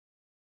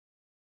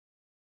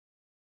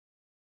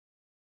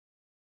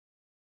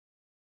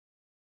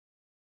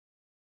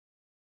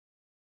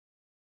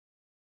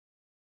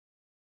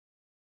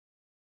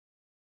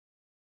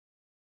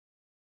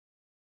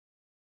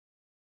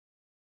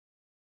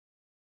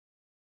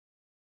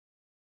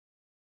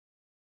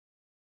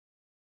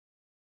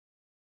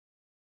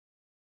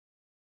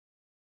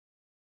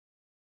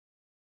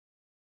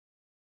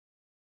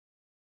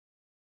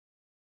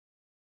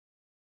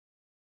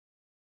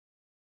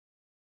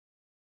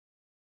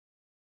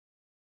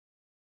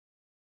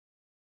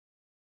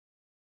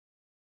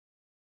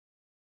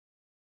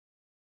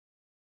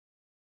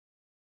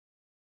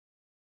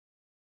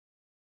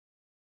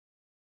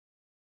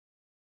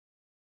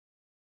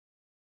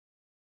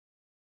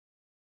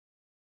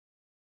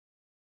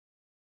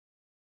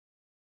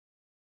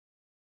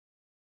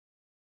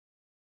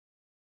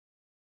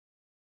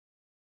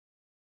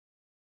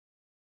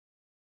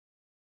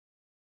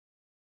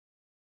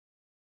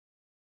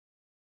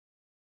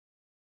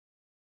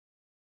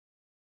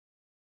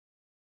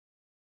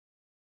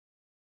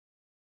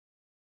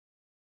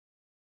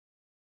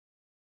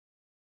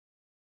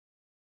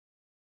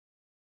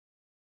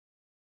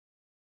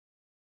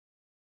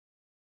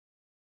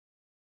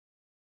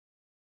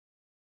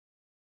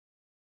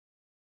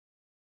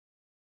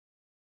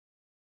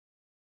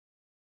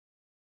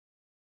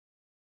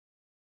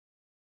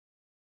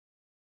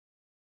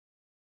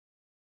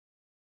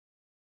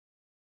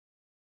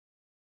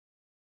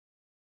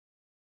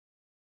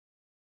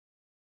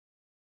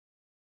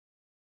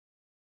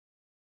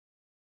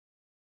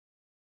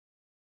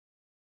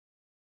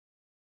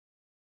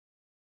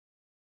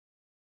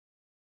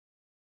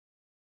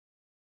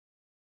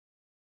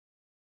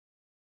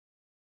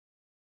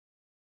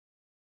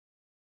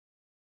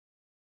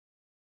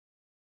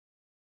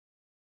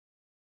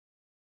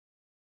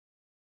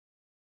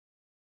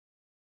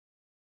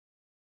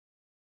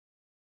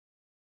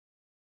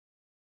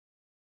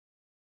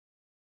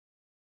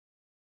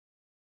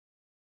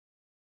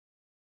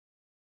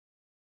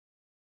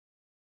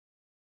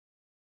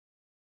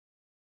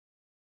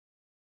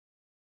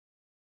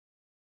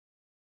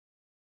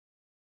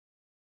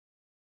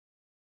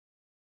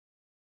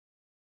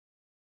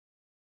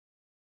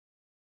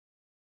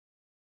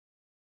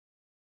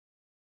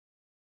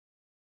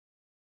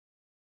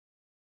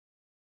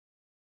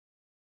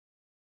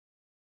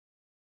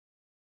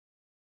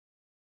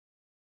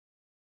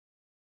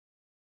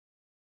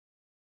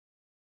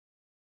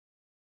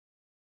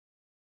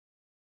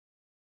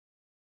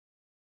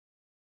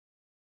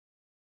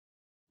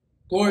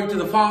Glory to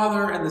the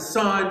Father, and the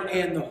Son,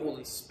 and the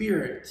Holy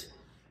Spirit,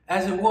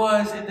 as it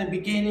was in the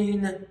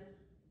beginning,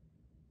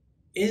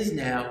 is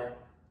now,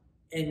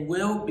 and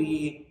will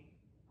be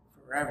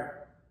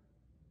forever.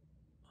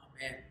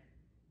 Amen.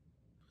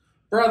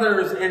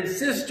 Brothers and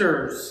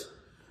sisters,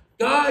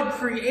 God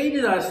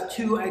created us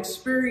to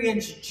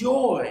experience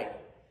joy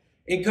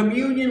in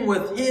communion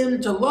with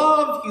Him, to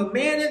love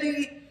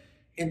humanity,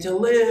 and to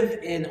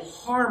live in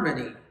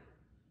harmony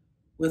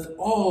with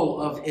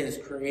all of His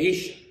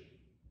creation.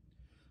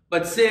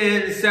 But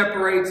sin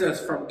separates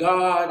us from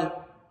God,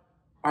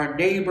 our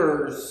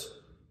neighbors,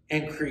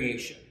 and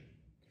creation.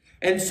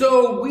 And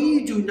so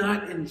we do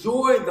not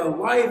enjoy the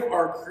life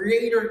our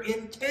Creator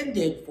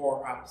intended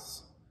for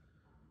us.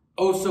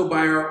 Also,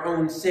 by our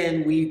own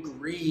sin, we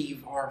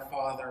grieve our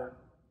Father,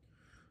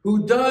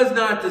 who does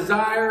not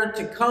desire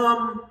to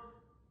come.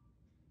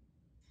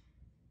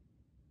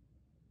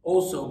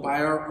 Also,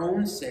 by our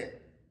own sin,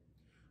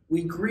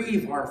 we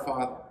grieve our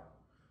Father,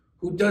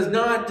 who does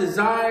not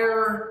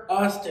desire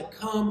us to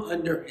come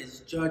under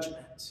His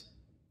judgment,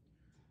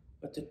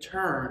 but to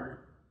turn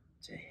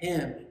to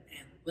Him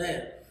and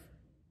live.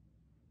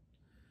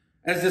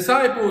 As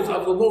disciples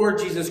of the Lord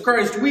Jesus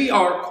Christ, we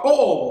are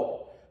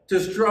called to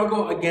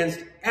struggle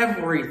against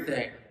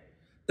everything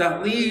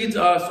that leads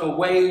us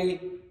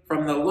away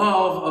from the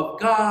love of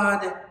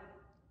God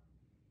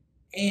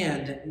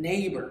and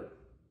neighbor.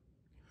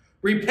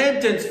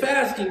 Repentance,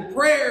 fasting,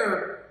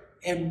 prayer,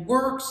 and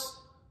works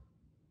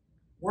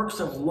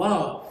of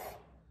love,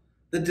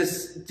 the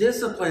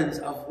disciplines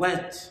of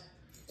Lent,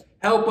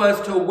 help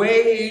us to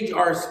wage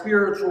our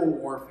spiritual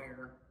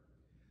warfare.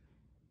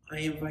 I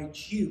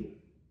invite you,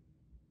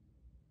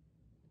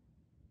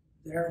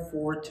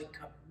 therefore, to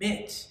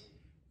commit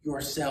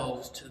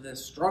yourselves to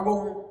this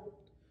struggle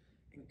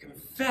and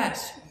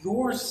confess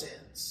your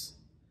sins,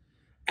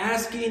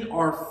 asking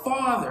our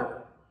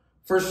Father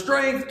for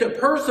strength to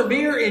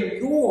persevere in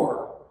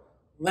your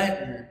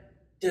Lenten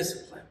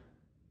discipline.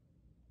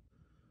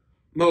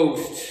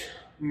 Most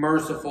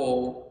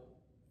merciful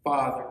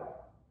Father,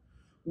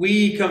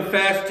 we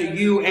confess to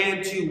you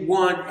and to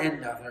one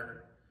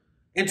another,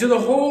 and to the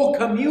whole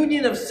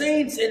communion of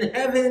saints in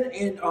heaven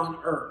and on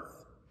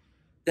earth,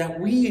 that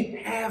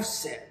we have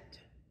sinned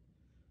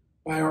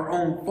by our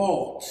own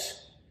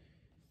faults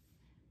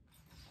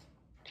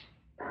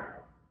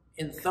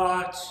in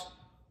thought,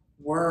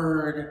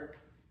 word,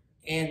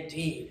 and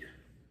deed,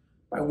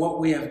 by what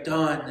we have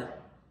done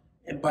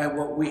and by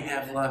what we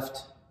have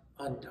left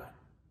undone.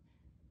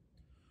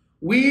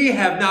 We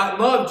have not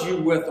loved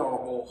you with our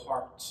whole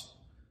heart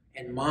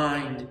and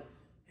mind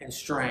and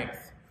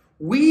strength.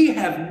 We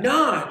have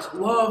not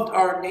loved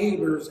our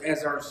neighbors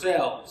as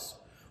ourselves.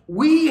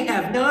 We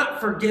have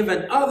not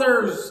forgiven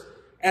others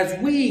as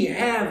we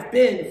have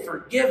been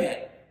forgiven.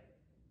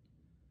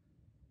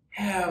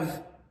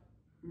 Have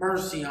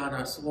mercy on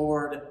us,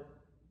 Lord.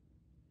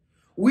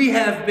 We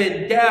have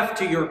been deaf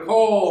to your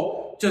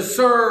call to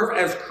serve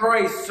as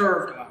Christ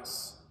served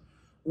us.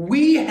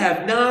 We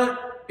have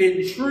not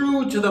been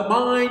true to the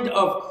mind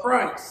of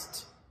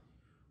Christ.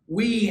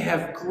 We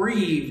have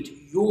grieved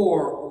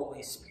your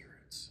Holy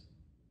Spirit.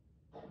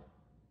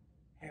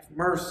 Have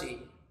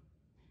mercy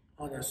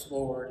on us,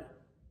 Lord.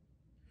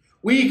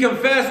 We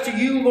confess to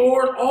you,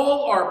 Lord,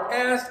 all our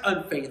past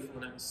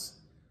unfaithfulness,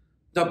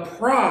 the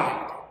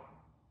pride,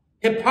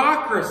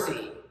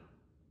 hypocrisy,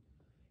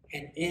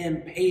 and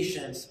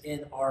impatience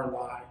in our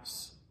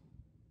lives.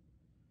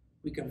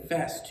 We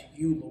confess to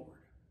you, Lord,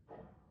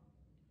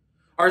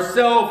 our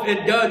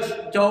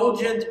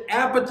self-indulgent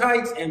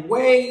appetites and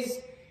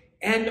ways,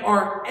 and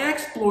our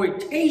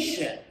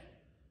exploitation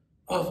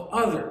of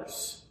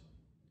others.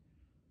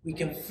 We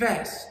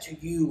confess to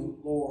you,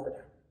 Lord,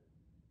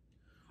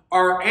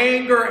 our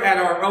anger at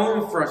our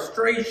own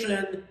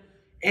frustration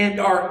and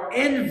our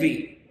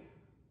envy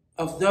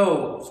of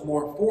those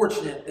more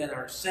fortunate than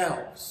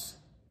ourselves.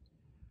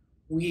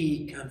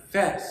 We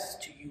confess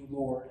to you,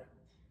 Lord,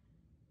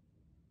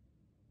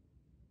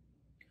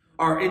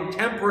 our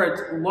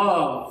intemperate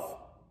love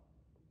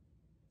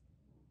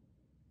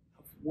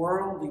of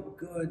worldly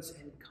goods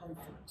and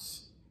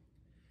comforts,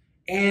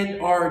 and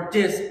our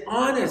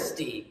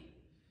dishonesty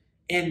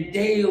in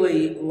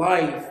daily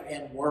life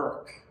and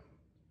work.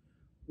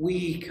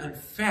 We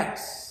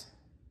confess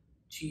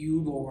to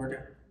you,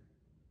 Lord.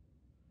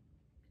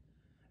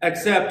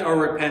 Accept our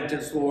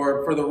repentance,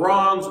 Lord, for the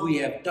wrongs we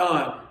have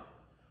done,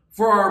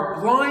 for our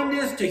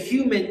blindness to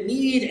human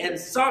need and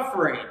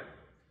suffering,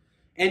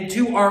 and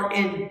to our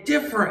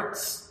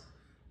indifference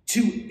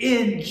to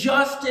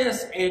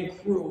injustice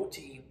and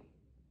cruelty.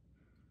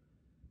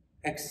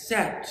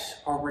 Accept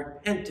our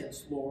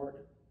repentance, Lord,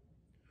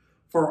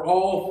 for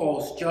all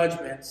false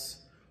judgments,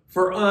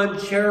 for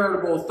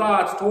uncharitable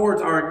thoughts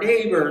towards our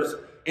neighbors,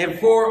 and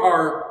for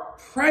our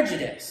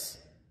prejudice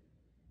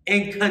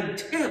and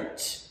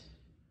contempt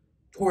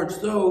towards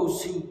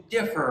those who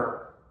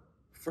differ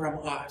from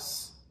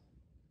us.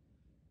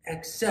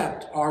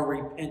 Accept our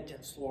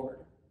repentance, Lord,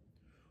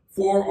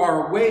 for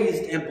our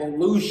waste and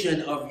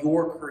pollution of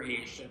your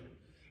creation,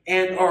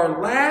 and our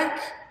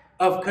lack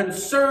of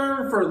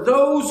concern for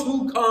those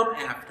who come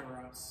after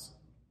us.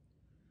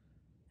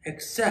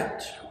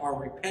 Accept our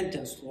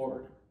repentance,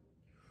 Lord.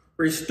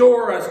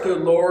 Restore us,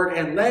 good Lord,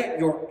 and let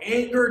your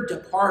anger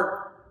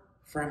depart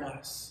from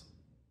us.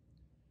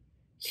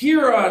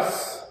 Hear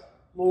us,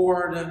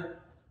 Lord,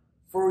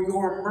 for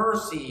your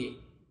mercy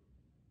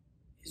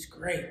is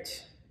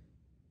great.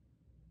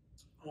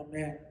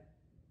 Amen.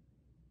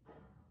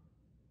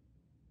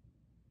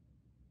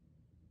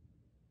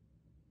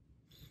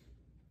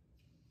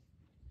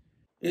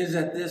 It is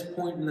at this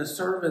point in the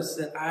service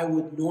that I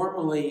would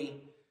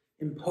normally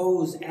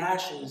impose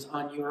ashes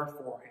on your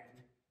forehead.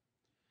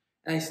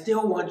 And I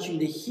still want you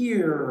to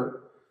hear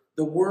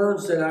the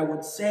words that I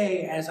would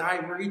say as I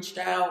reached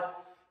out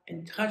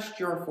and touched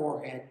your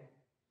forehead.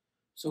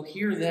 So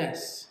hear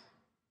this,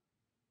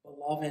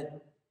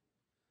 beloved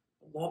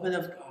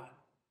of God.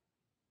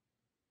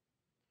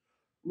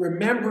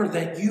 Remember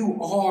that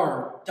you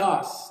are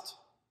dust,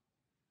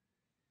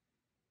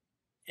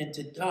 and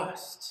to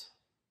dust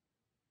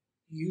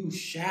you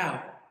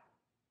shall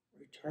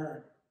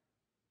return.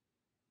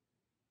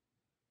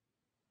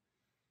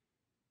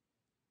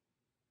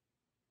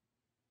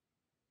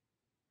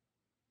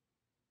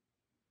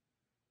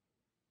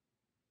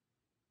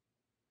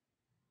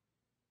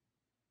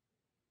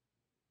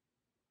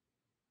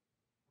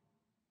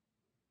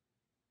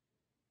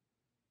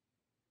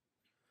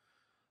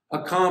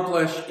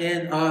 Accomplish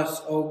in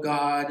us, O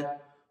God,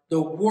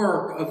 the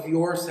work of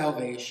your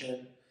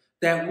salvation,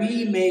 that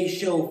we may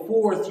show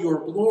forth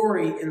your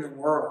glory in the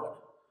world.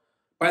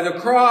 By the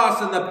cross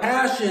and the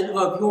passion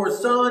of your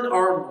Son,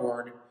 our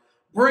Lord,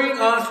 bring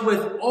us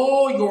with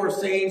all your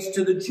saints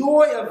to the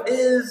joy of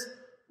his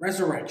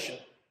resurrection.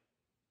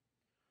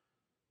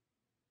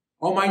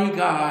 Almighty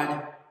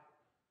God,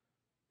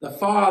 the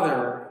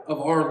Father of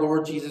our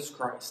Lord Jesus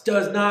Christ,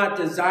 does not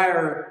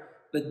desire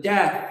the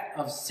death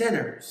of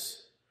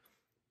sinners,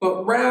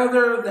 but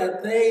rather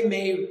that they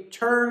may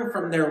turn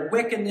from their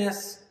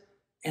wickedness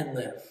and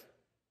live.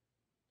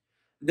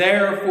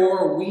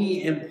 Therefore,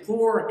 we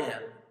implore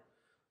him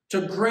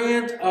to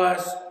grant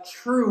us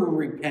true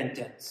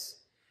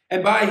repentance,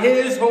 and by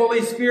his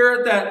Holy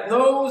Spirit that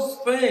those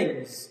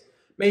things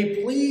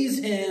may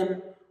please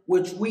him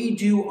which we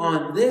do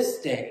on this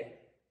day,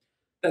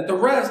 that the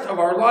rest of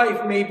our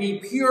life may be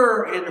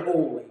pure and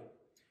holy,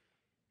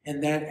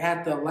 and that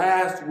at the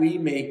last we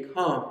may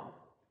come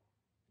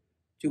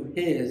to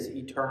his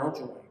eternal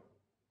joy.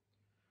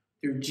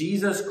 Through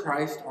Jesus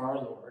Christ our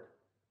Lord.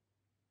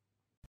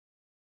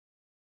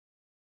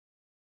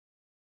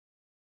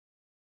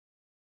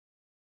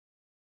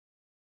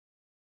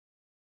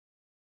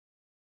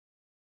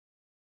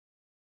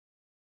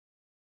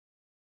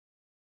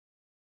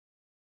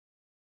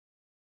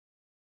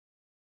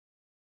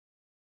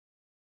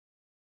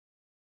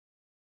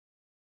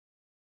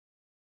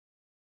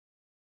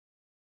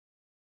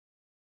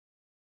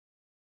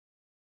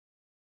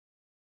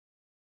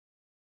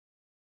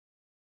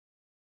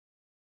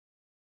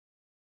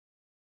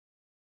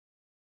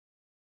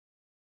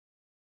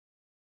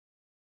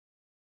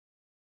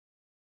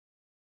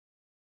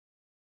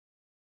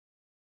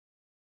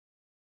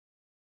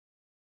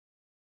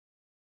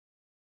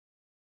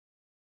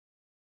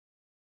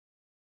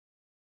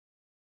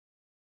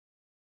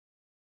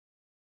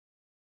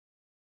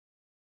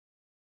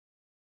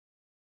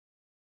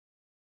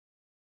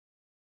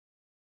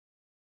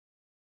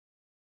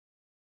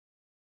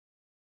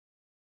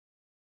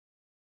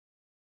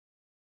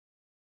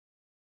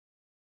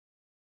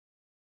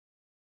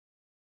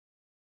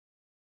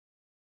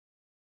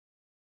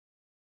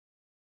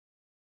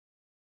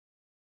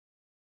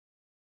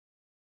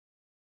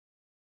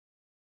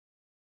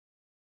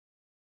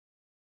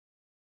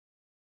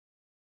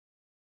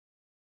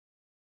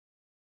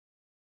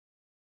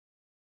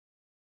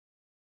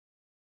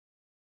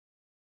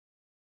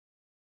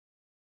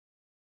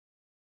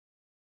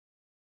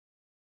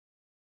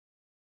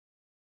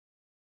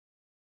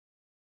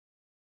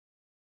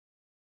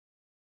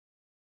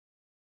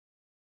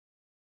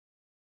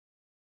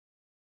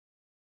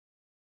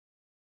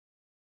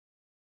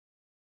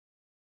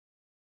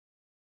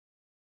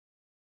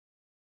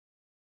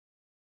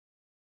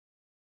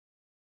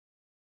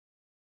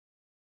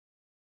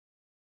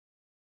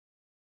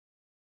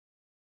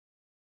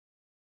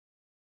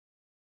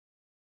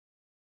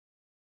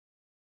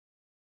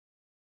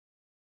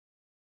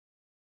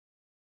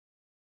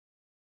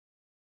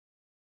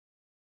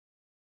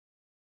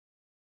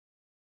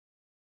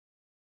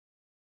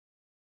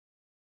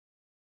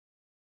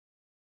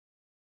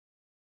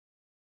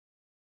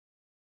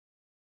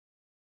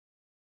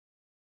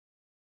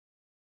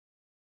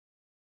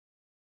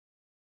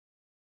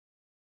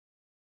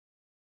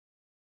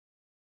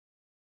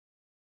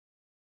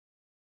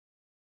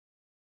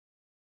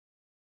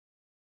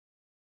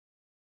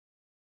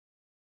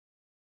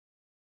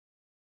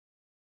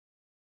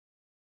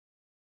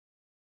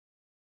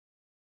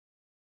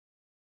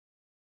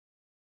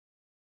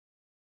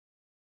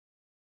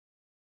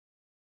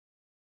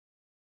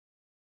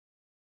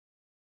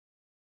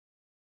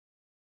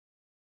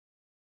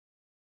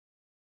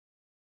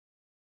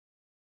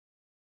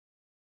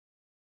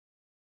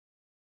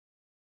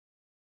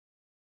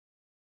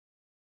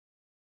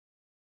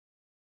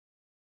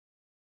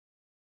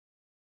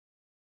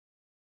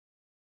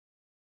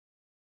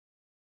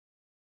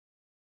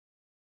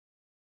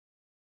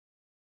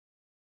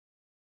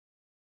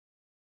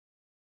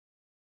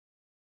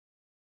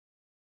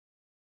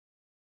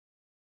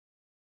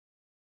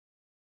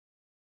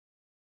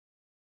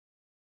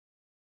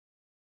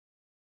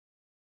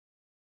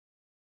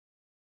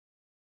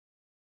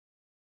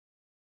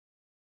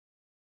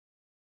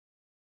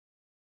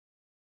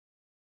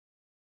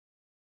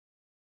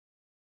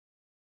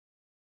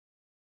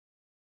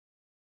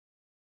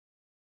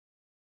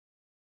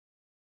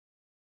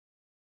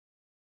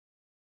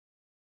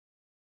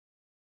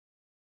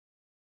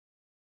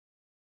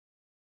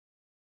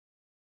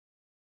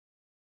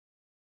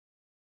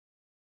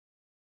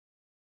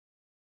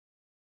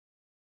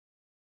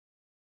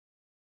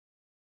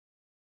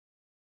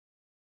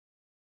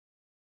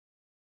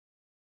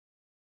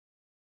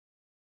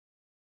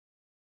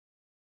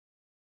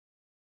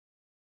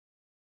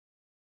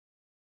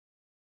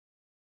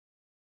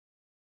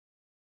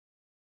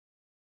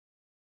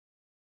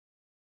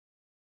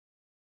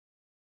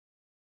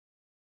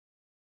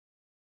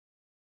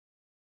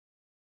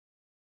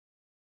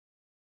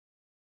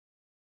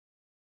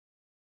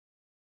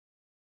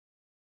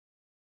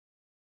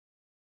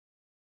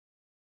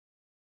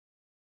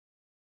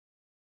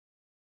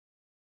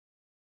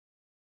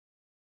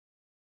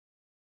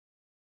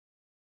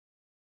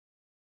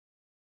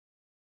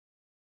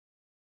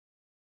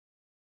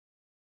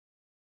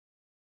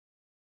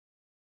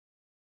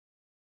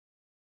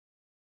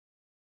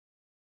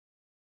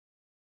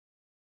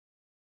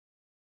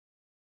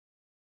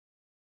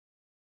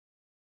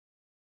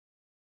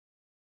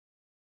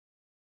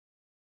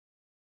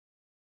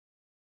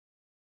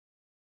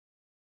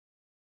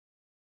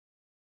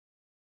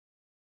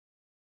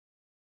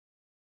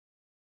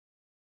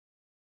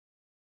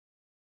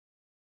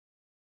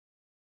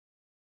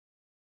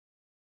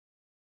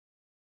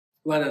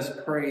 Let us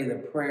pray the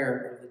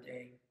prayer of the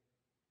day.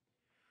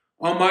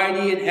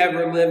 Almighty and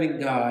ever-living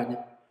God,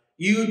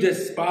 you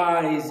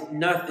despise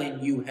nothing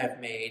you have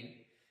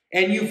made,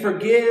 and you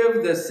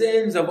forgive the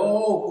sins of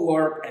all who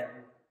are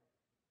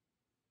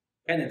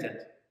penitent.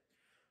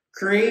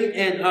 Create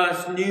in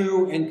us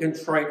new and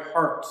contrite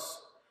hearts,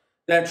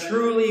 that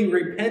truly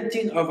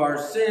repenting of our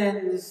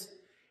sins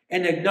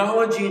and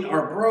acknowledging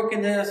our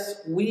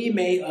brokenness, we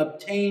may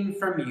obtain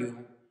from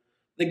you,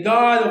 the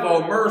God of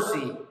all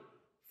mercy,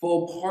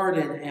 full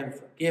pardon and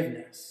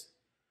forgiveness,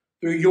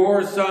 through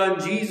your Son,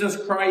 Jesus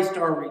Christ,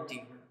 our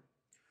Redeemer,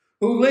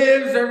 who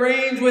lives and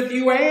reigns with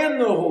you and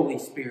the Holy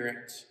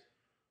Spirit,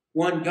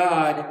 one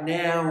God,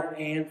 now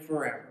and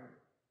forever.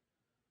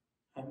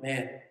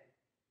 Amen.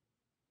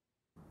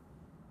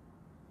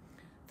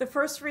 The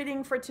first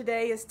reading for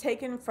today is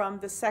taken from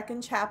the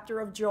 2nd chapter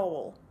of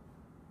Joel.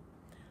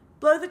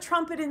 Blow the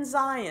trumpet in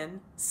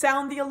Zion,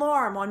 sound the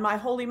alarm on my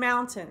holy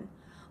mountain.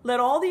 Let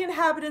all the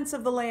inhabitants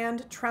of the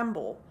land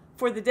tremble,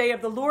 for the day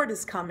of the Lord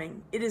is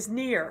coming. It is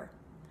near.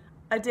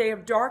 A day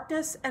of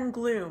darkness and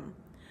gloom,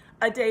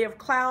 a day of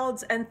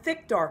clouds and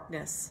thick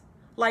darkness.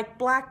 Like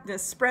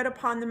blackness spread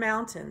upon the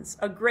mountains,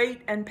 a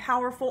great and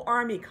powerful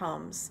army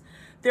comes.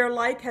 Their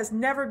like has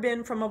never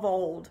been from of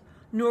old,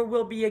 nor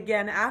will be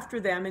again after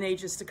them in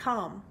ages to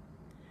come.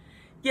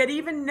 Yet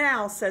even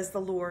now, says the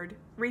Lord,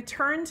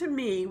 return to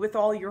me with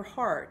all your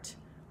heart,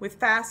 with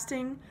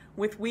fasting,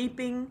 with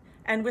weeping,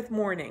 and with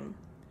mourning.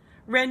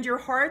 Rend your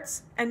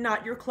hearts and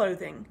not your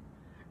clothing.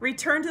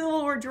 Return to the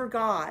Lord your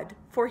God,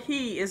 for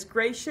he is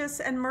gracious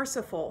and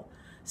merciful,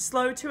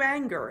 slow to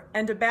anger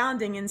and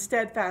abounding in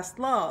steadfast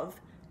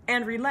love,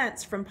 and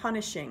relents from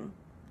punishing.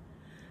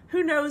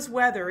 Who knows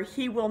whether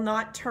he will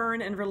not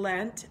turn and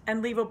relent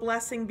and leave a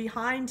blessing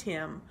behind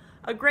him,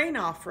 a grain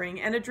offering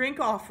and a drink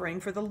offering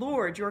for the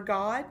Lord your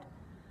God?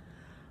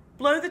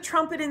 Blow the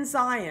trumpet in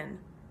Zion,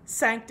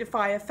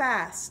 sanctify a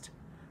fast,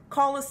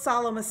 call a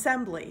solemn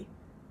assembly,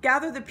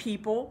 gather the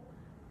people,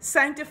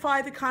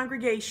 sanctify the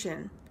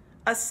congregation,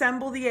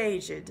 assemble the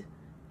aged,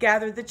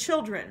 gather the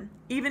children,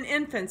 even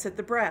infants at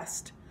the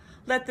breast.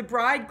 Let the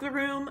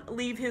bridegroom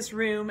leave his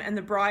room and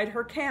the bride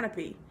her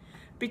canopy.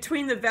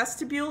 Between the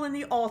vestibule and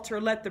the altar,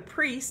 let the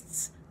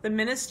priests, the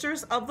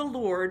ministers of the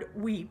Lord,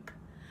 weep.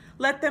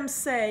 Let them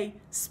say,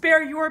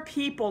 spare your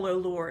people, O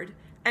Lord,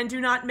 and do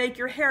not make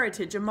your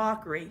heritage a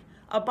mockery,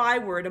 a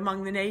byword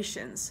among the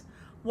nations.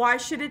 Why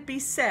should it be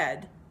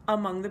said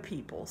among the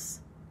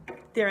peoples?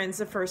 There ends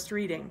the first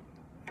reading.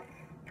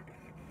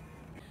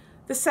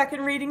 The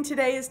second reading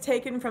today is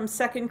taken from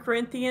 2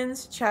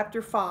 Corinthians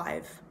chapter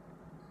 5.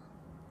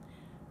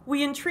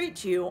 We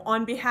entreat you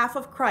on behalf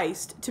of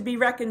Christ to be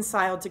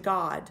reconciled to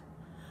God.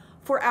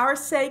 For our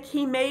sake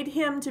he made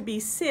him to be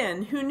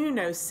sin who knew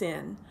no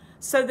sin,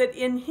 so that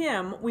in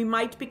him we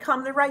might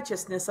become the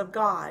righteousness of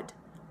God.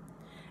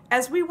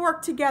 As we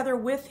work together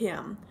with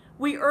him,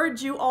 we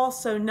urge you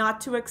also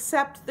not to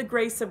accept the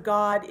grace of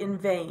God in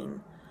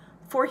vain.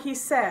 For he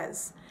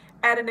says,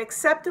 at an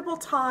acceptable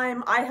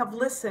time I have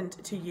listened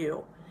to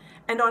you,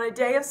 and on a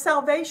day of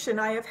salvation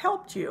I have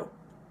helped you.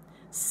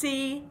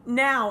 See,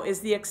 now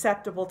is the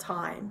acceptable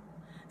time.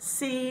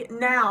 See,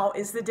 now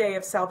is the day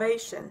of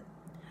salvation.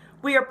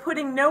 We are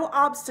putting no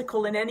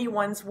obstacle in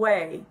anyone's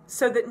way,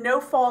 so that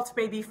no fault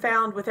may be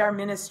found with our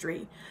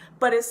ministry.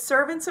 But as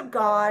servants of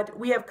God,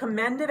 we have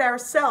commended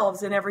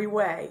ourselves in every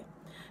way,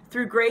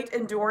 through great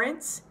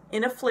endurance,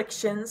 in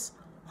afflictions,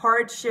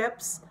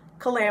 hardships,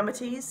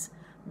 calamities,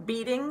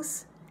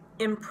 beatings,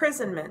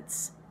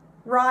 imprisonments,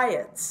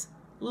 riots,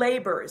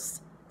 labors,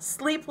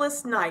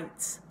 sleepless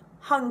nights,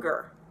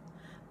 hunger,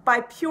 by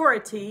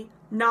purity,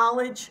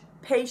 knowledge,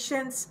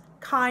 patience,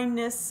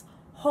 kindness,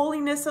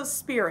 holiness of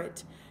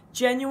spirit,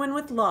 genuine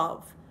with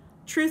love,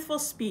 truthful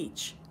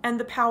speech, and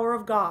the power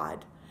of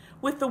God,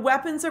 with the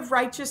weapons of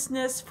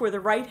righteousness for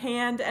the right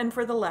hand and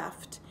for the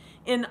left,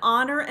 in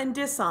honor and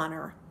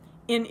dishonor,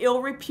 in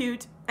ill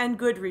repute and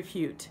good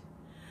repute.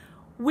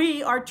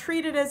 We are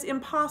treated as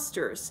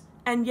impostors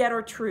and yet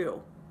are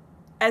true,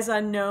 as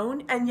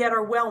unknown and yet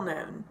are well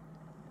known,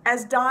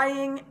 as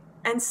dying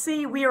and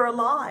see we are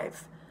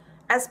alive,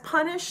 as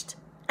punished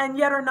and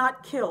yet are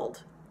not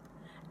killed,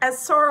 as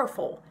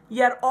sorrowful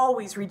yet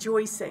always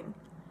rejoicing,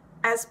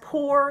 as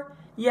poor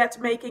yet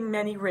making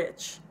many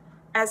rich,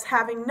 as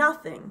having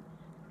nothing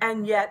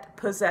and yet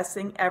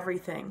possessing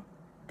everything.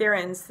 There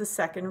ends the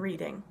second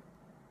reading.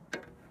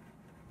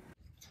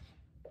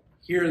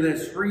 Hear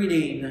this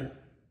reading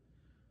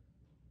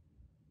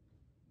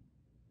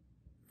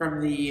from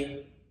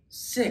the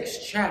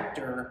 6th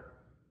chapter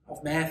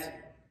of Matthew.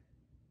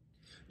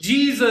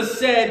 Jesus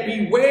said,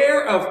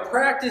 beware of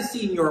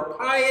practicing your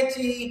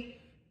piety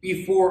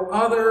before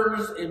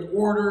others in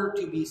order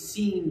to be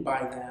seen by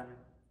them,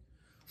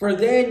 for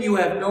then you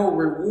have no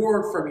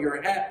reward from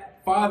your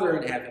Father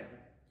in heaven.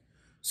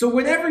 So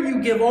whenever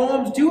you give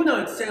alms, do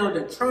not sound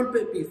a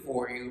trumpet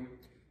before you,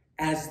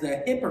 as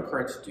the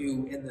hypocrites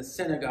do in the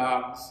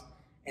synagogues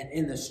and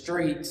in the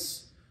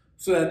streets,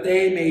 so that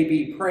they may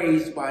be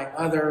praised by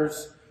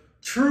others.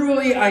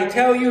 Truly, I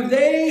tell you,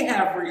 they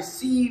have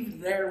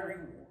received their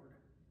reward.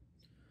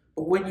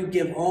 But when you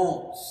give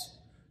alms,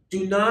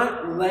 do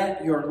not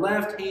let your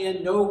left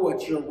hand know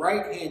what your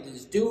right hand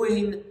is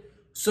doing,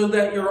 so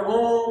that your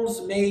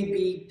alms may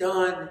be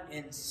done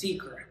in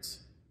secret.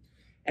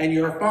 And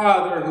your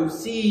Father who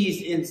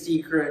sees in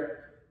secret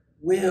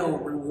will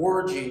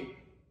reward you.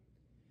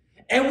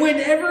 And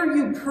whenever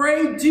you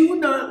pray, do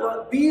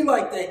not be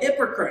like the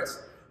hypocrites,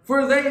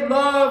 for they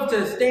love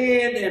to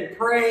stand and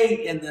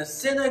pray in the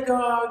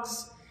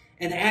synagogues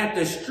and at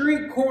the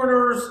street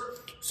corners,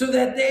 so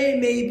that they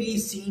may be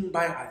seen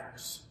by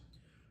others.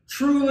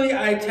 Truly,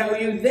 I tell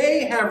you,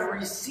 they have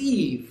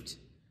received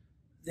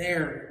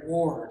their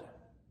reward.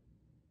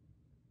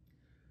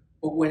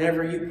 But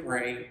whenever you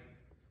pray,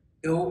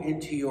 go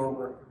into your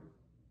room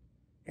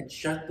and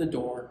shut the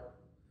door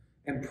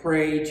and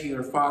pray to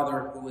your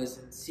Father who is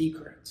in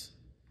secret.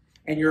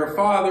 And your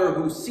Father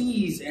who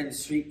sees in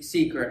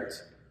secret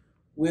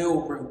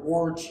will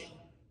reward you.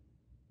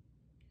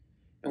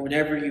 And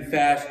whenever you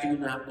fast, do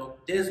not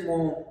look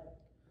dismal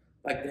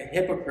like the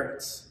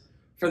hypocrites,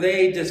 for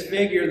they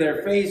disfigure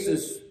their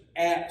faces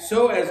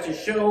so as to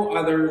show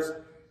others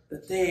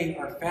that they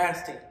are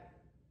fasting.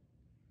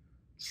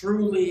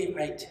 Truly,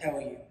 I tell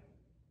you,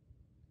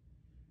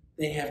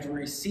 they have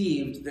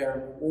received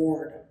their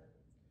reward.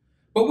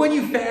 But when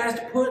you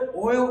fast, put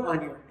oil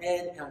on your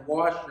head and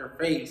wash your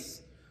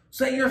face,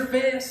 so that your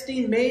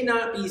fasting may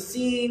not be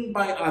seen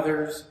by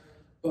others,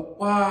 but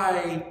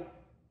by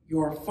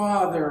your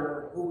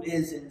Father who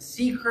is in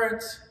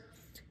secret,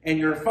 and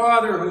your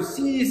Father who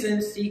sees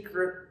in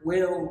secret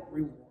will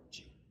reward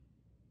you.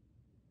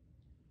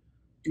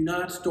 Do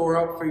not store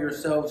up for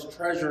yourselves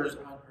treasures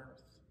on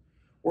earth,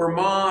 where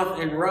moth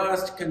and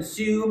rust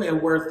consume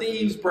and where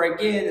thieves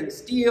break in and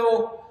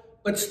steal,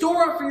 but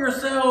store up for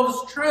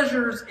yourselves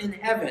treasures in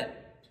heaven,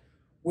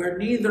 where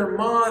neither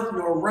moth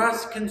nor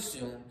rust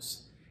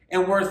consumes,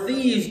 and where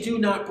thieves do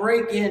not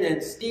break in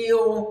and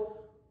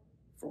steal.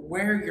 For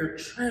where your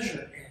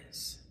treasure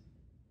is,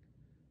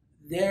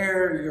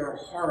 there your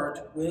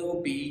heart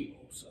will be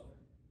also.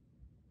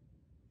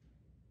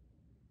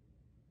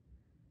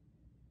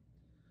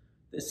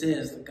 This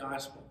is the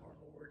gospel of our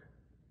Lord.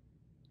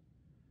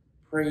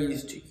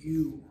 Praise to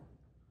you,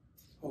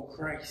 O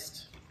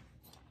Christ.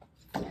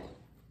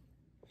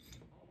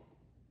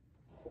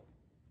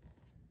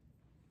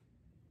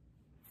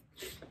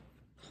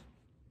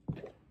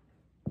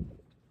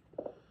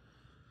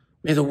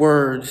 May the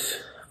words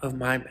of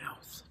my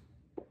mouth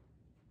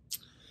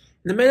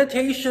and the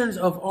meditations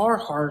of our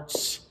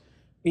hearts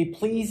be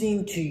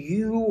pleasing to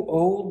you,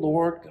 O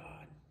Lord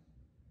God.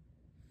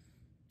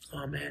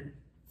 Amen.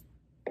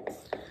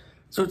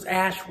 So it's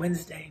Ash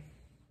Wednesday.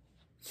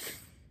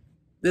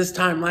 This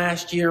time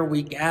last year,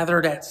 we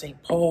gathered at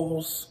St.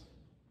 Paul's.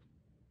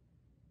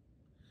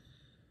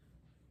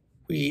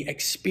 We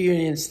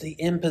experienced the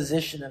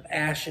imposition of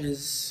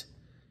ashes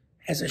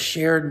as a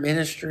shared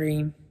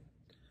ministry.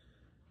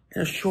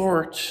 In a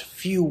short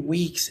few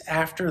weeks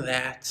after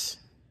that,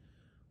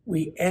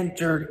 we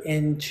entered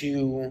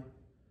into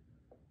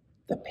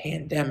the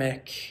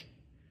pandemic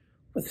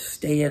with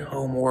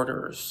stay-at-home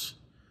orders,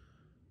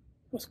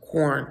 with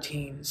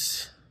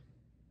quarantines.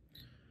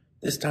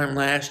 This time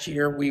last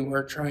year, we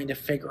were trying to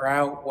figure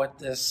out what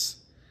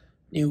this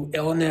new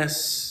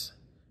illness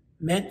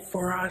meant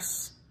for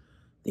us,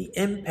 the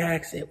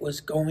impacts it was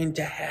going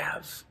to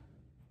have.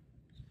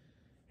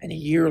 And a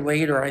year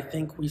later, I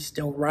think we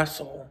still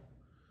wrestle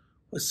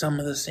with some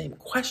of the same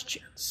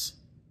questions.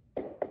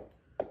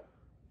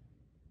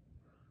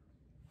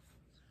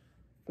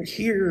 But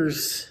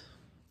here's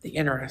the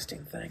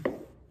interesting thing.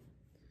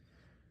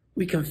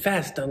 We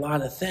confessed a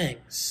lot of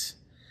things,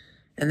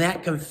 and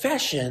that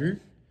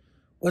confession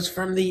was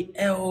from the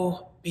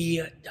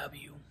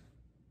LBW,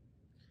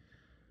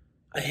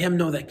 a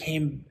hymnal that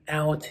came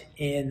out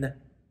in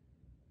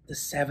the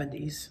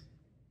 70s.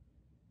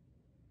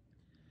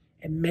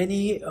 And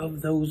many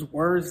of those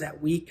words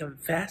that we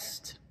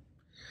confessed,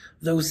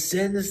 those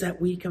sins that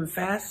we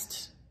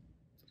confessed,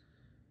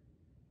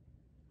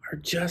 are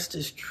just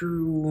as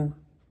true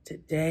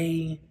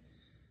today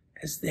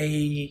as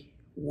they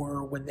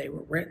were when they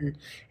were written.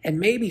 And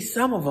maybe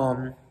some of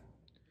them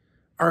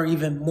are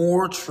even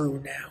more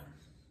true now.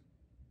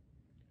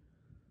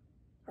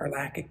 Our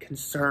lack of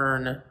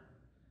concern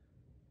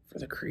for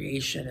the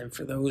creation and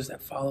for those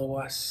that follow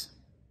us.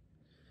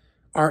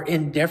 Our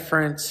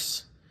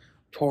indifference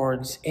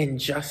towards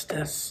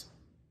injustice.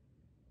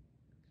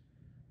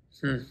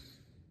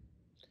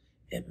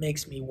 It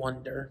makes me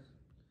wonder.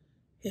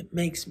 It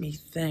makes me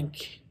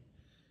think,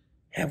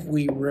 have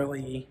we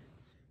really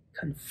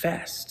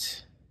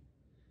confessed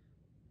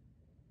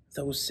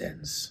those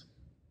sins?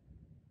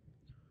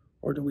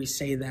 Or do we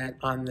say that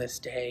on this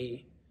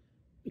day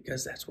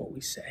because that's what we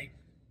say?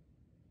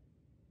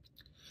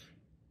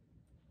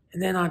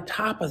 And then on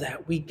top of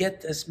that, we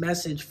get this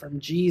message from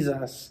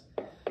Jesus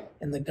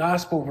in the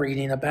gospel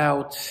reading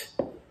about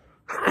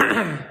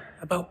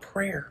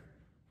prayer,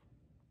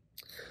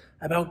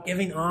 about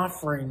giving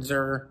offerings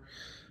or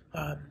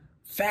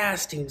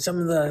fasting, some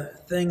of the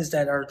things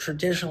that are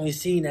traditionally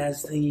seen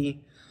as the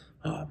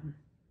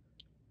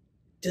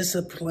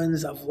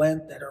disciplines of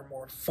Lent that are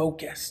more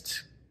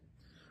focused.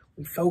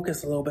 We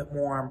focus a little bit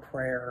more on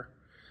prayer.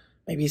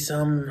 Maybe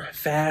some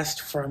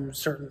fast from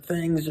certain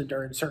things or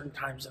during certain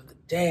times of the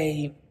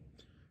day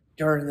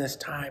during this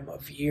time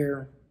of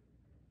year.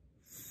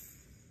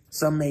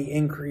 Some may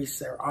increase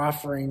their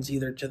offerings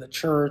either to the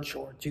church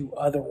or to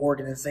other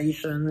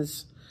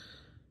organizations.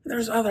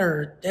 There's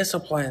other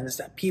disciplines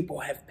that people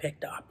have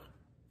picked up.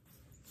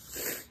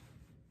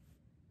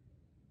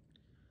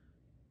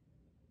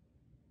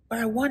 But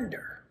I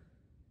wonder,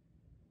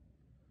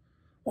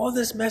 while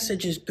this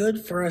message is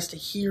good for us to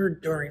hear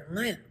during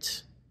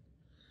Lent,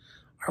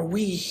 are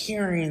we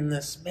hearing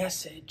this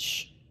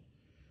message?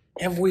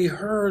 Have we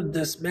heard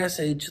this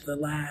message the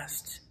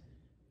last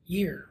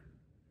year?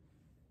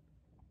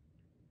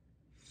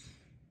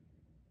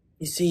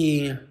 You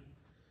see,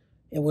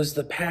 it was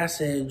the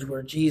passage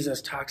where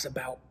Jesus talks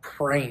about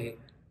praying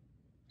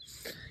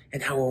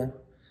and how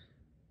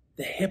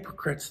the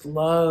hypocrites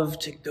love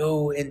to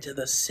go into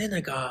the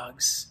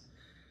synagogues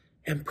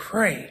and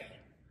pray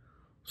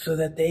so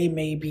that they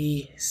may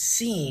be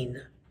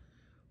seen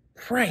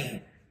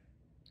praying.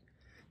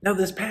 Now,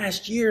 this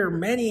past year,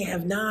 many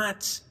have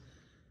not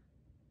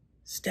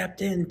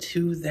stepped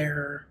into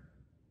their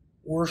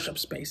worship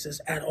spaces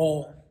at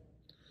all.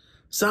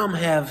 Some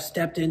have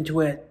stepped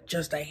into it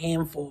just a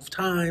handful of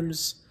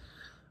times.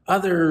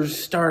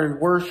 Others started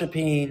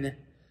worshiping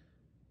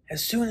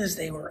as soon as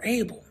they were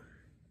able.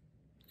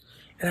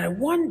 And I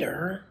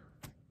wonder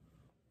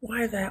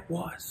why that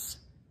was.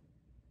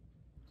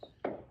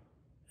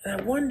 And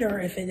I wonder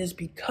if it is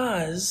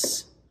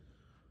because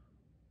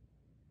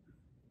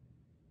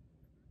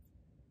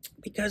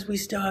we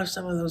still have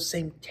some of those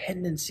same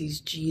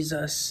tendencies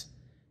Jesus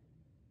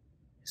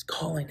is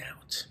calling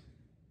out.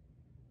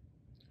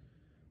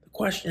 The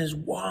question is,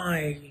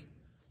 why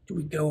do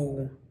we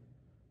go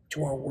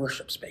to our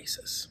worship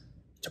spaces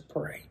to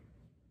pray?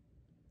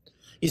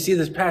 You see,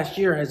 this past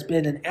year has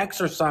been an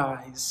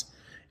exercise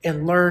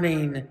in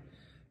learning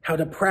how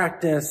to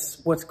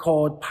practice what's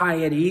called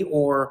piety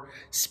or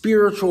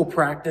spiritual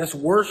practice,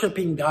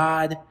 worshiping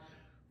God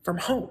from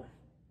home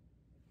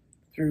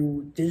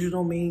through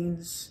digital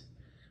means,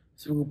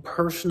 through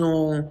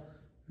personal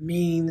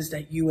means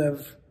that you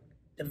have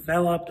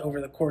developed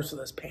over the course of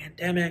this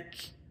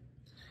pandemic.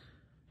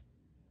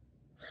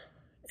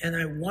 And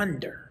I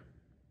wonder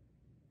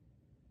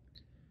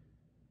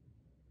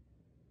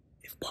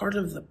if part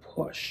of the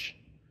push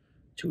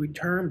to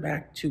return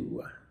back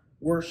to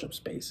worship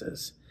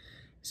spaces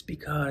is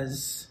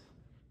because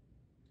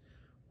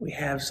we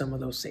have some of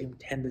those same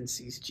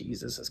tendencies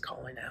Jesus is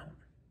calling out.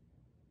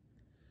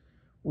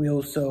 We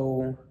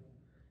also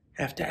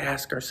have to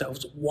ask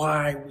ourselves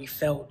why we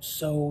felt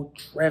so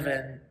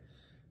driven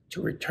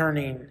to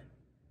returning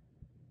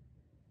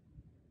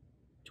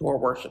to our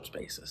worship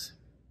spaces.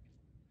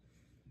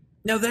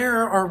 Now,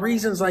 there are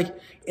reasons like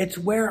it's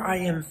where I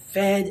am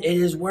fed, it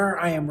is where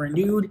I am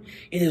renewed,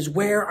 it is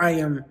where I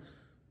am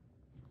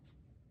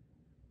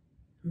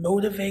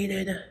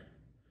motivated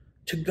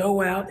to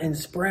go out and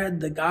spread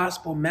the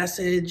gospel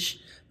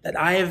message that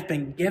I have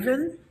been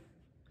given,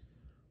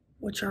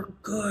 which are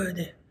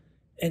good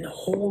and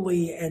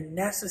holy and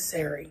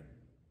necessary.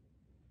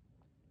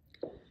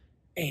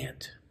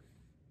 And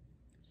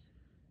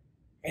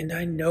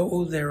I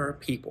know there are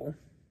people,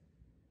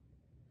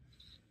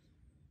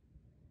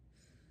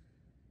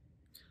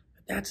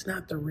 but that's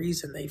not the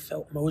reason they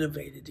felt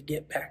motivated to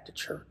get back to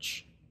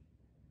church.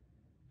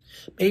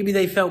 Maybe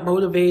they felt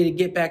motivated to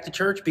get back to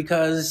church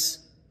because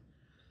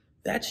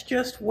that's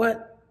just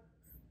what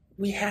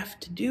we have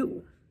to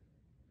do.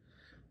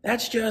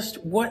 That's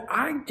just what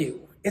I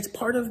do. It's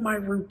part of my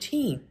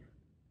routine.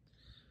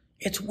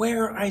 It's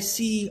where I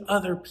see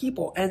other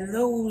people, and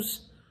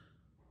those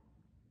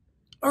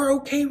are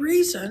okay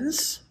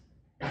reasons.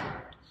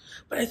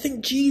 But I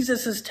think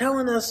Jesus is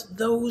telling us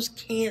those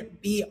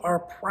can't be our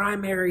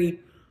primary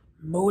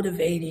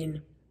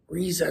motivating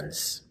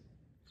reasons.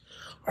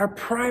 Our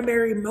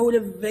primary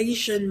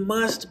motivation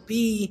must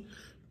be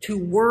to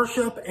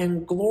worship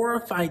and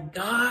glorify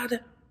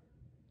God,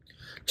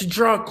 to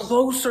draw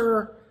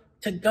closer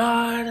to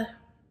God,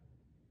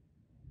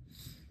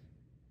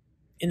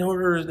 in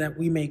order that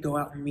we may go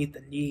out and meet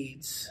the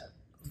needs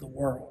of the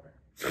world.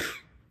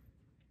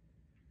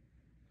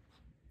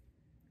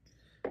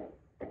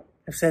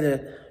 I've said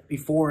it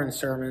before in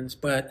sermons,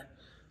 but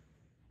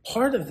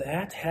part of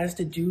that has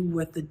to do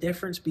with the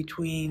difference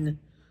between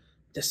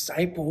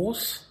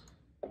disciples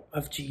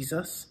of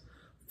Jesus,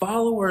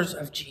 followers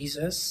of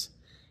Jesus,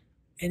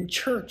 and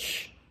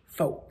church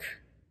folk.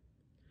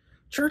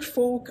 Church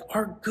folk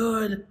are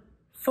good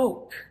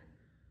folk.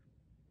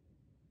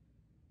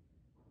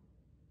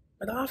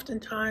 But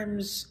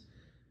oftentimes,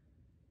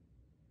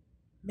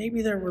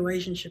 maybe their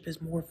relationship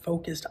is more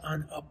focused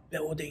on a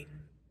building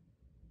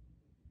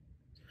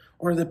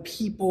or the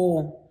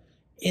people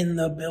in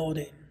the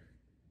building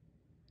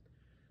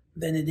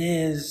than it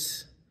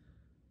is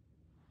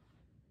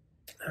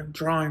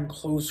drawing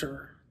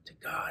closer to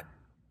God.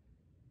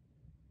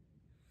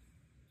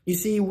 You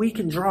see, we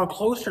can draw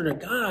closer to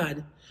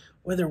God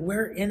whether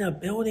we're in a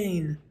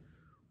building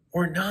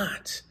or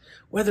not,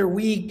 whether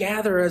we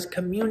gather as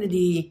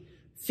community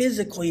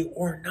physically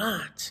or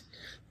not.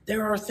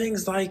 There are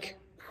things like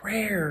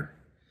prayer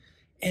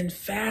and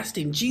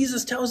fasting.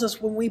 Jesus tells us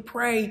when we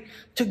pray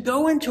to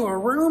go into our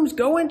rooms,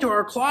 go into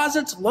our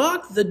closets,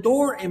 lock the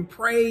door, and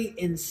pray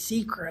in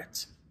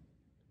secret.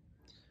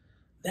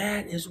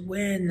 That is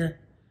when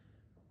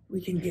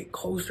we can get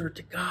closer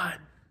to God.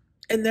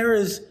 And there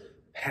is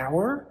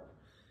power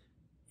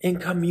in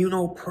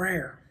communal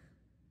prayer.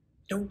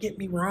 Don't get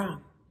me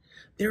wrong.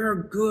 There are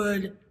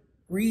good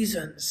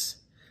reasons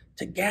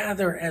to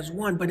gather as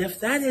one. But if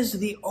that is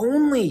the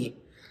only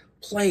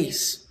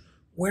place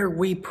where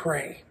we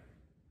pray,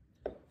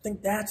 I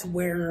think that's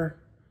where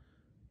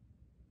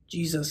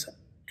Jesus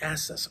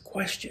asks us a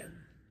question.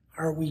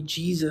 Are we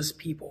Jesus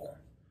people?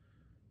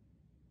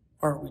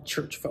 Or are we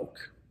church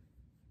folk?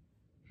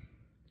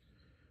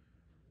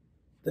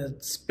 The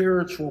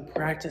spiritual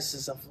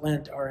practices of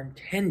Lent are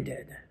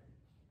intended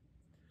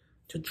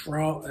to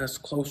draw us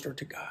closer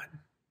to God.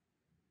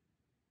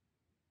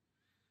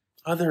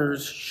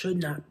 Others should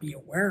not be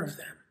aware of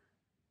them.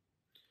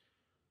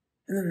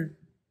 And then,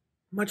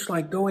 much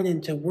like going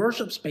into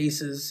worship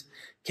spaces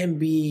can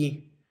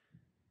be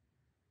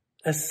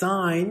a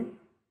sign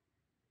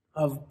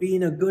of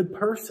being a good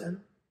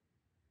person,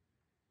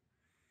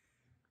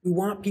 we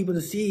want people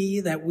to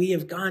see that we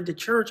have gone to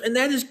church, and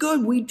that is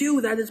good. We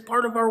do. That is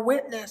part of our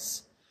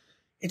witness.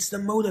 It's the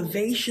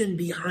motivation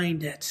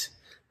behind it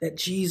that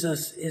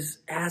Jesus is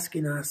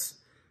asking us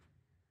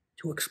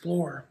to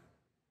explore.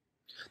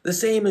 The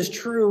same is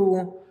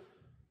true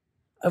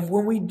of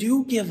when we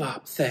do give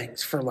up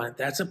things for Lent.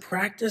 That's a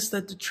practice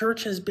that the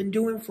church has been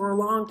doing for a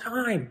long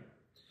time.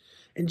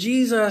 And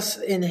Jesus,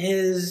 in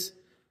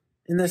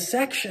the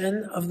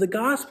section of the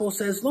gospel,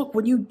 says, look,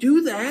 when you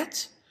do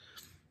that,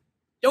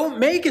 don't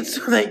make it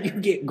so that you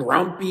get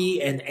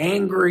grumpy and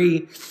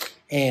angry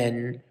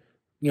and,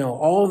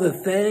 all the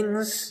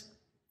things.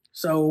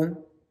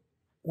 So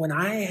when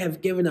I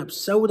have given up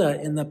soda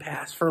in the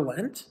past for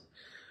Lent,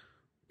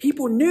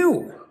 people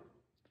knew.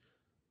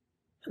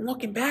 And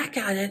looking back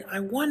at it, I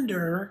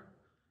wonder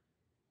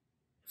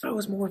if I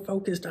was more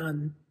focused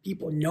on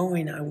people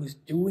knowing I was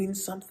doing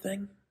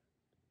something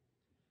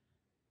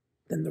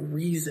than the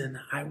reason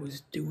I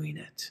was doing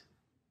it.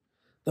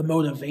 The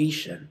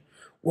motivation,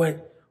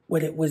 what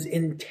it was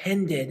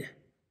intended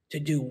to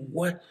do.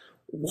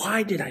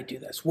 Why did I do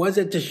this? Was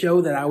it to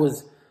show that I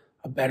was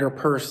a better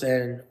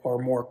person or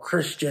more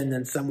Christian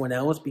than someone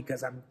else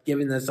because I'm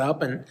giving this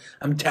up and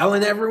I'm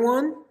telling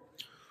everyone?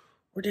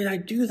 Or did I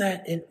do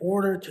that in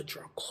order to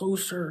draw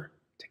closer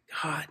to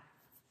God?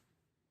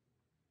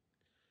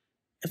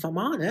 If I'm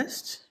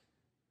honest,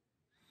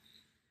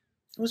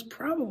 it was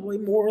probably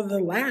more the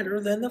latter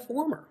than the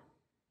former.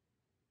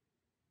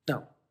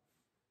 No.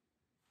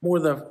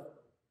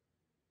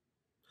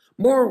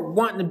 More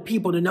wanting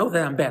people to know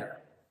that I'm better.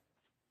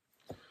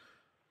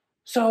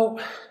 So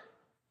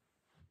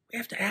we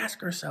have to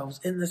ask ourselves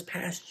in this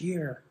past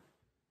year,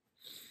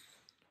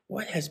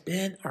 what has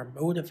been our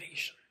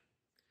motivation?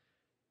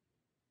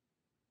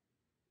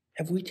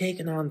 Have we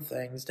taken on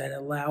things that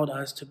allowed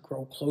us to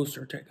grow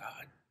closer to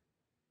God?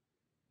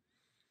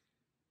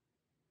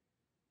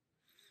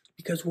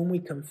 Because when we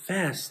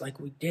confess like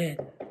we did,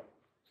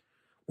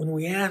 when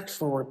we ask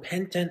for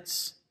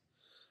repentance,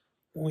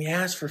 when we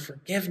ask for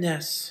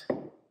forgiveness,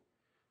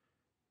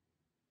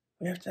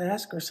 we have to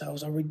ask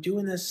ourselves, are we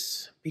doing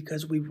this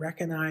because we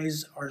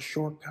recognize our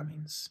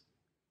shortcomings?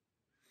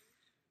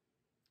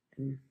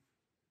 And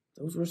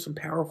those were some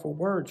powerful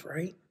words,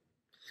 right?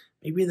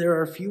 Maybe there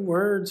are a few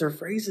words or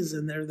phrases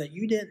in there that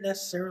you didn't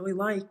necessarily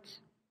like.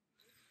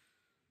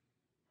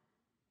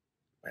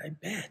 But I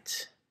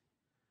bet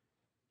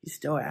you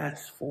still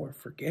ask for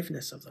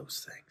forgiveness of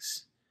those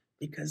things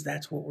because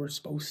that's what we're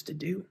supposed to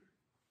do.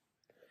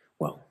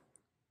 Well,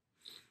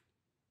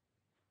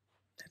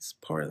 that's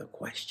part of the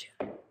question.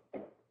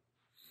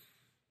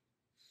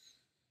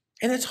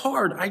 And it's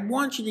hard. I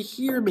want you to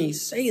hear me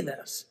say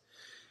this.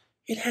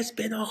 It has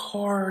been a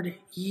hard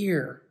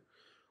year.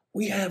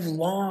 We have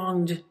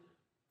longed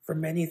for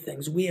many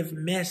things. We have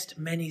missed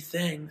many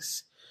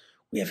things.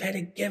 We have had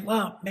to give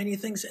up many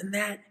things, and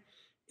that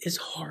is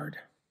hard.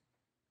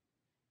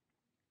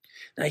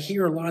 And I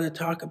hear a lot of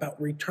talk about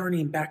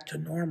returning back to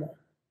normal.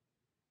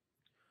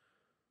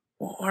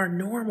 Well, our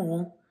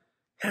normal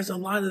has a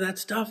lot of that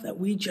stuff that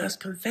we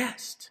just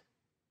confessed.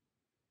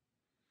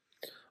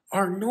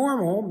 Our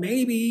normal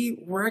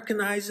maybe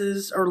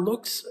recognizes or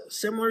looks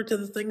similar to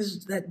the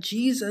things that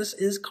Jesus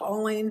is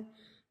calling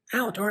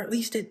out, or at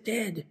least it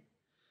did.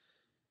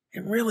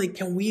 And really,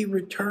 can we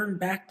return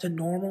back to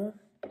normal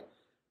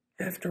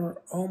after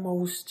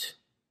almost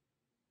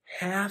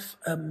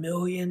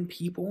 500,000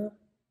 people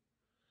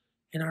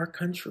in our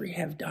country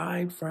have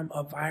died from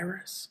a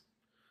virus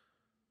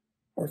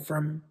or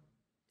from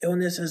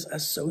illnesses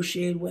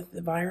associated with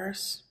the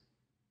virus?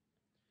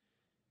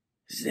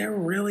 Is there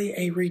really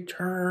a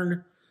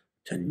return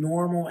to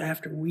normal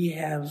after we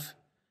have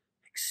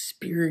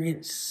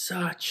experienced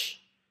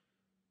such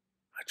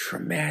a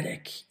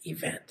traumatic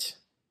event?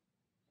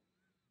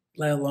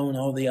 let alone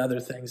all the other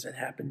things that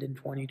happened in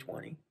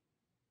 2020,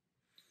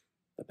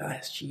 the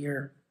past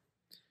year.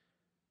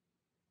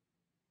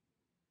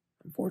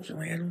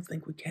 Unfortunately, I don't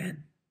think we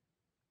can.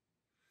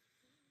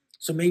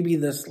 So maybe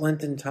this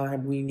Lenten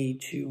time we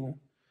need to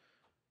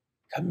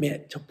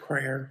commit to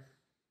prayer,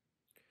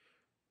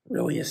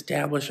 really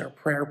establish our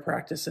prayer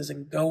practices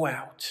and go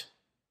out.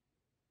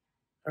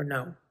 Or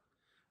no,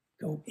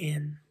 go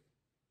in.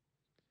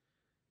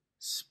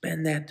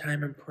 Spend that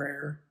time in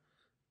prayer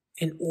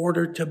in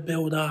order to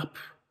build up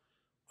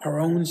our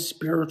own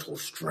spiritual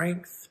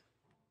strength,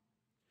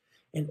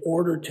 in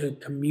order to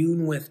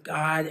commune with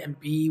God and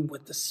be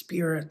with the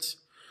Spirit,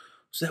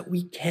 so that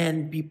we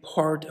can be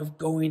part of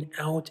going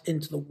out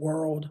into the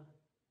world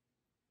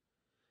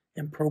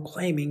and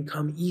proclaiming,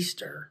 come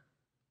Easter,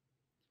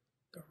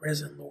 the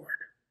risen Lord,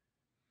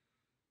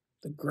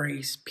 the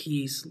grace,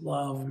 peace,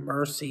 love,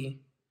 mercy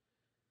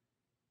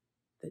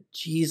that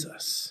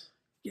Jesus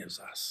gives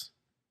us.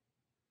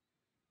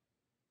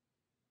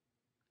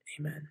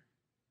 Amen.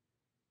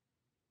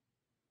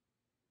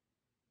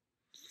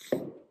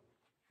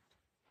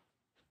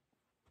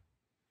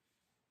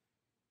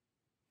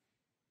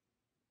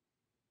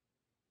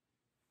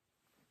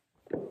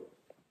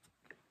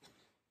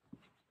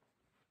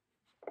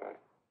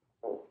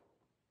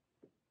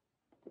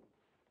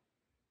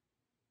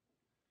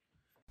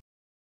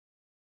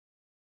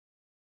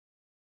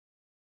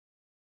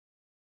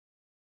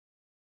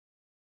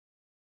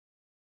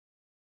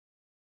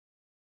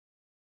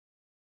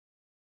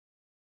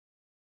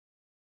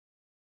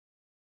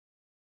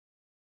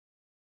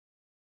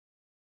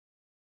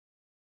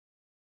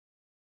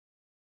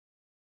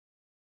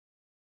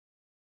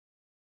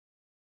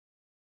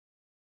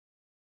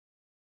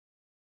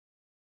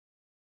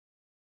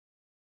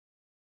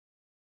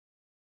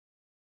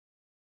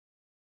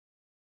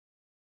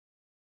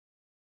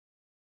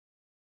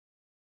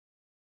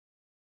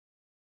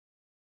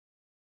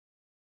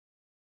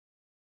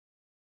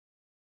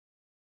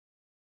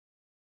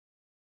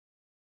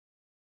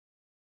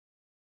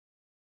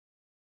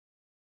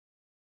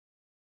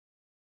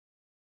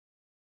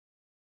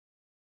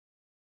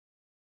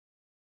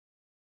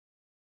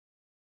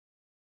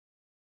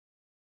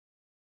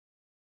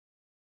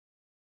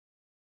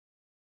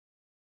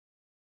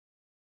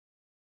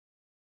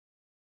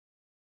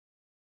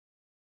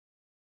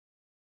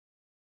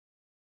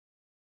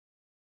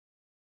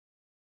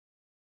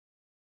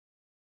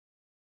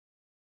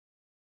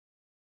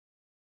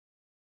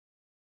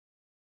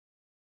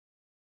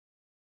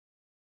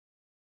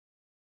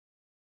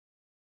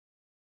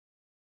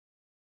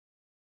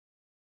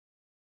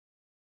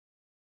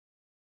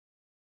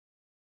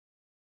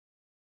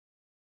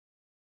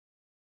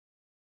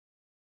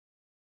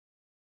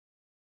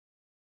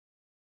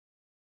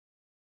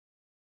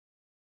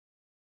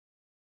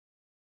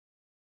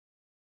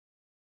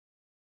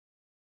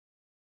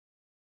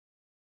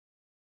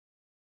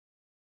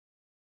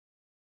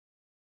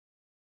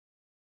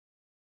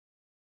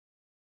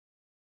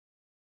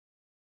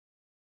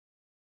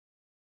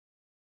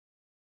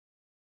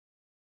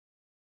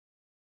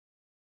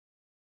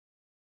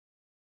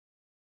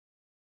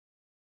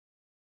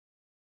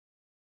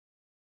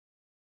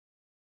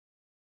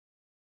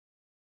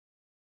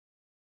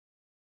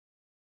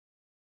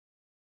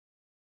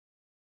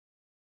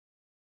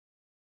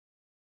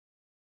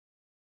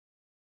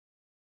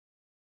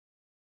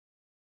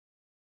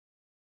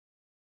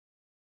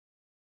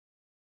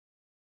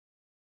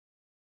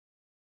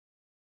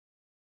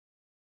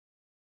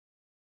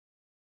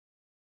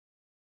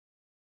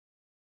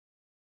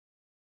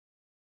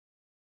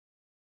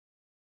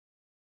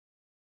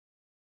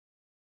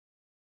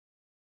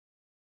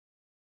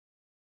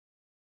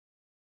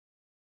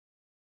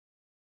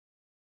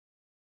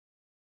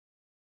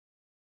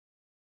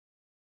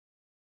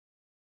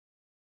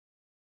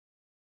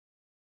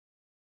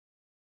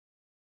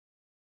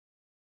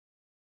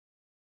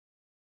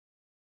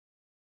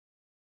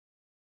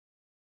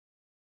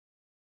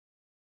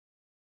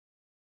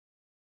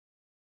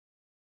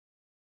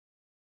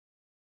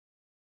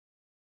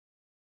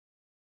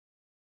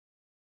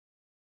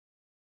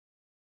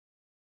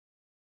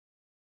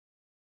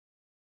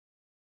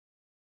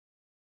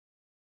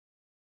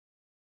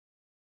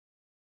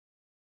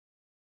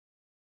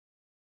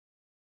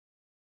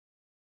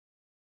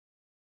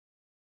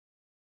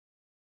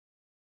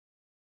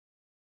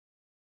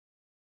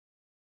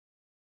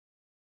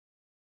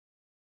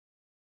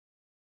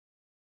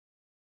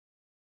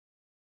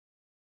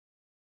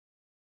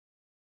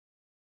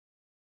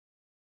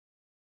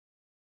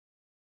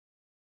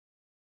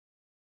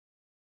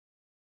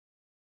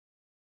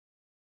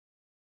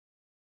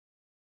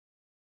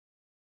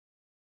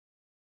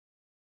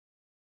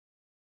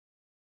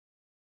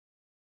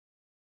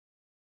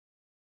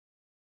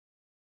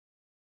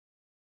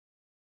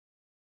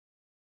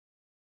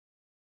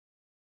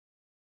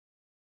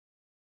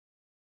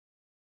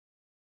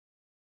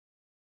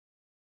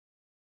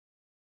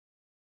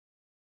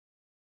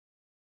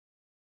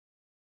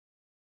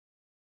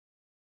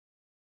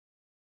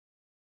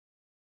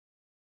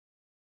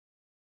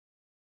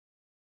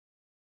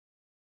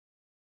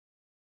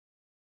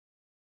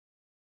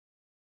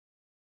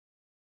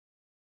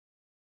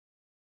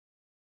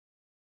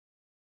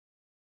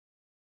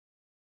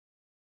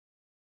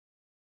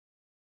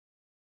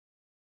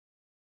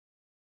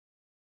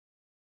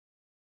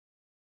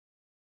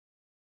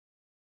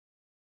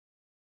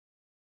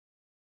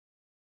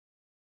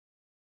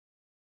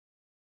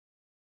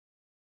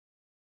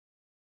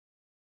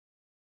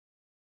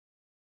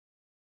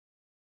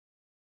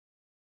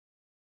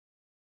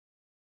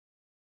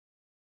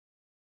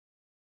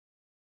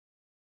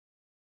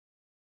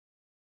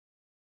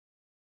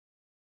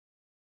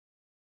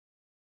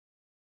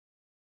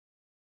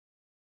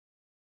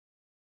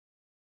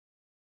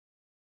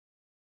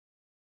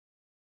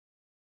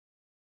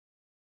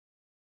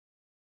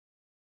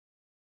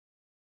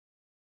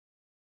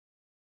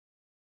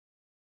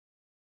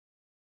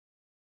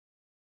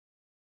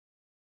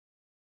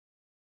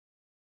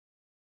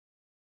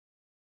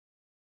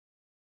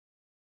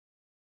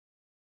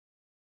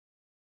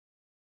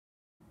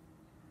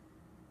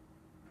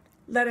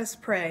 Let us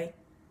pray.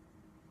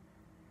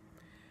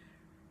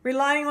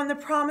 Relying on the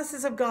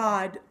promises of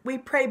God, we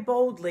pray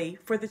boldly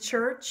for the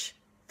church,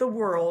 the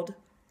world,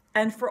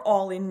 and for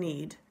all in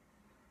need.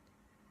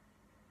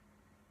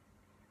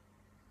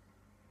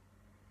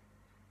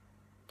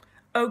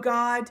 O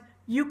God,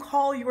 you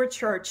call your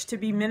church to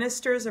be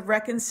ministers of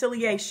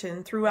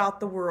reconciliation throughout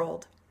the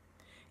world.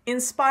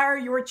 Inspire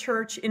your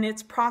church in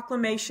its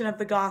proclamation of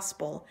the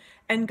gospel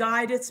and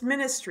guide its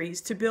ministries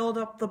to build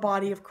up the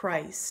body of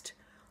Christ.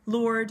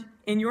 Lord,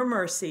 in your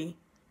mercy,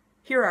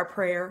 hear our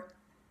prayer.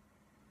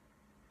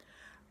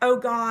 O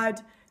God,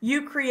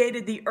 you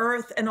created the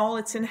earth and all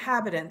its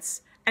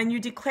inhabitants, and you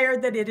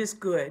declared that it is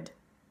good.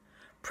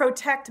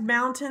 Protect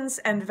mountains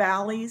and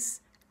valleys,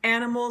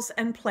 animals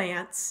and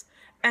plants,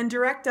 and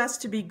direct us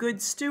to be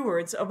good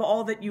stewards of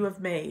all that you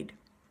have made.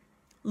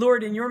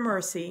 Lord, in your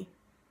mercy,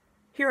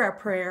 hear our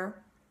prayer.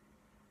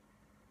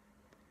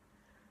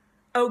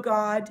 O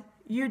God,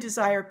 you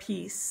desire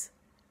peace.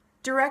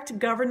 Direct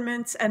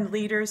governments and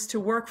leaders to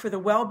work for the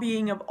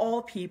well-being of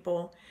all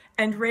people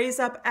and raise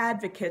up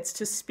advocates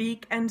to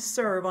speak and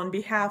serve on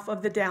behalf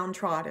of the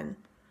downtrodden.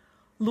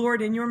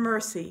 Lord, in your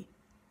mercy,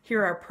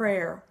 hear our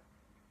prayer.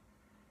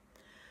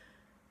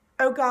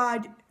 O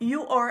God,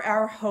 you are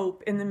our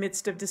hope in the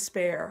midst of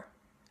despair,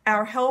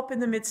 our help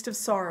in the midst of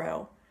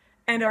sorrow,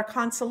 and our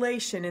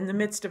consolation in the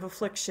midst of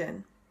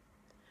affliction.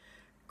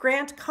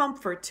 Grant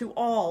comfort to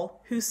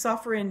all who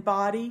suffer in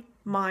body,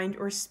 mind,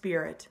 or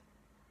spirit,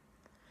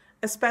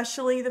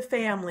 especially the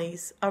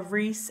families of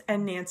Reese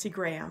and Nancy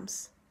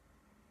Grahams.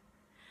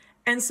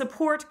 And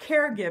support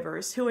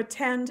caregivers who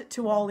attend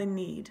to all in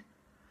need.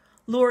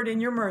 Lord, in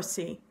your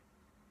mercy,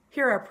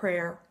 hear our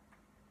prayer.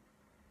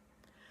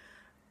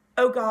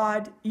 O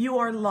God, you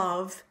are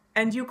love,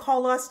 and you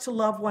call us to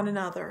love one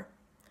another.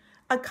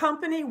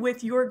 Accompany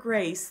with your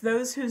grace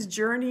those whose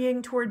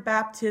journeying toward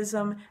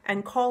baptism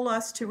and call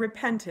us to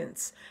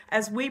repentance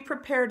as we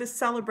prepare to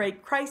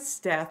celebrate Christ's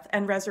death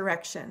and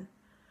resurrection.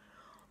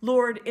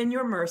 Lord, in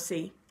your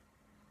mercy,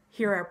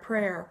 hear our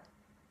prayer.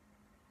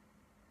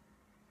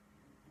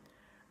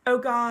 O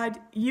God,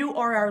 you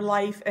are our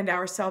life and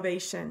our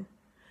salvation.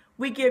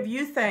 We give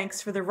you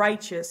thanks for the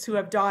righteous who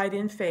have died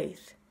in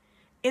faith.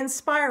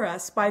 Inspire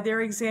us by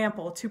their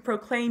example to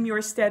proclaim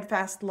your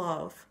steadfast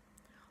love.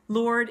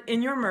 Lord,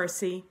 in your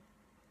mercy,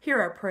 hear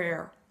our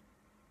prayer.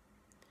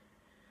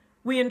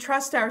 We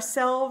entrust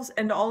ourselves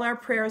and all our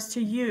prayers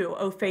to you,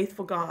 O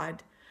faithful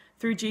God,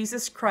 through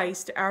Jesus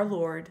Christ our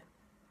Lord.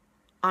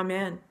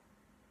 Amen.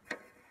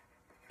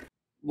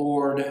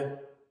 Lord,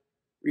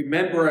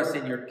 remember us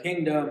in your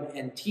kingdom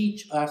and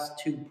teach us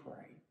to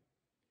pray.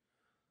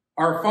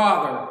 Our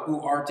Father, who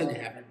art in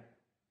heaven,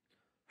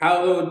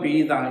 hallowed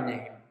be thy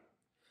name.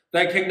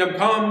 Thy kingdom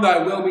come, thy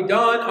will be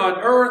done on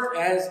earth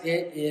as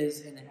it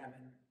is in heaven.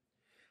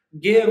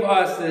 Give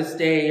us this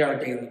day our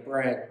daily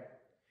bread,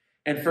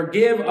 and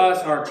forgive us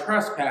our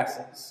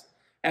trespasses,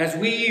 as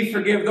we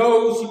forgive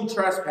those who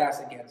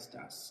trespass against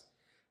us.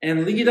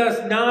 And lead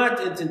us not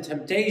into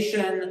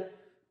temptation,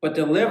 but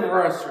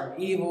deliver us from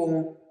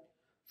evil.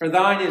 For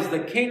thine is the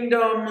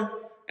kingdom,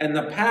 and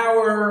the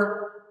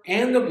power,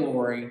 and the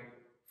glory,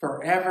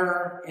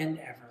 forever and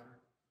ever.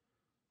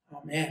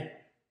 Amen.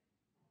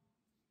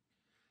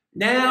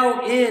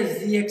 Now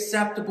is the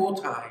acceptable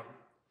time.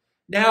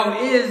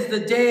 Now is the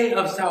day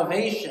of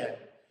salvation.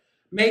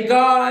 May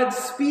God,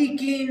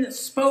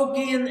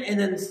 spoken,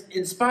 and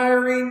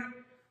inspiring,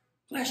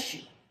 bless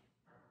you,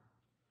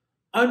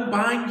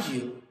 unbind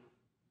you,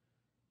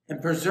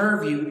 and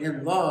preserve you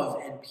in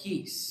love and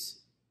peace.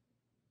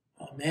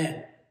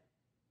 Amen.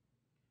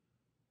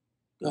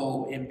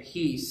 Go in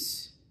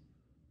peace,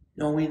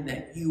 knowing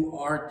that you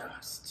are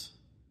dust,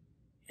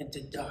 and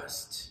to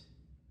dust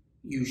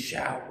you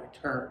shall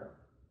return.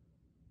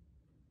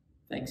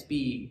 Thanks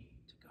be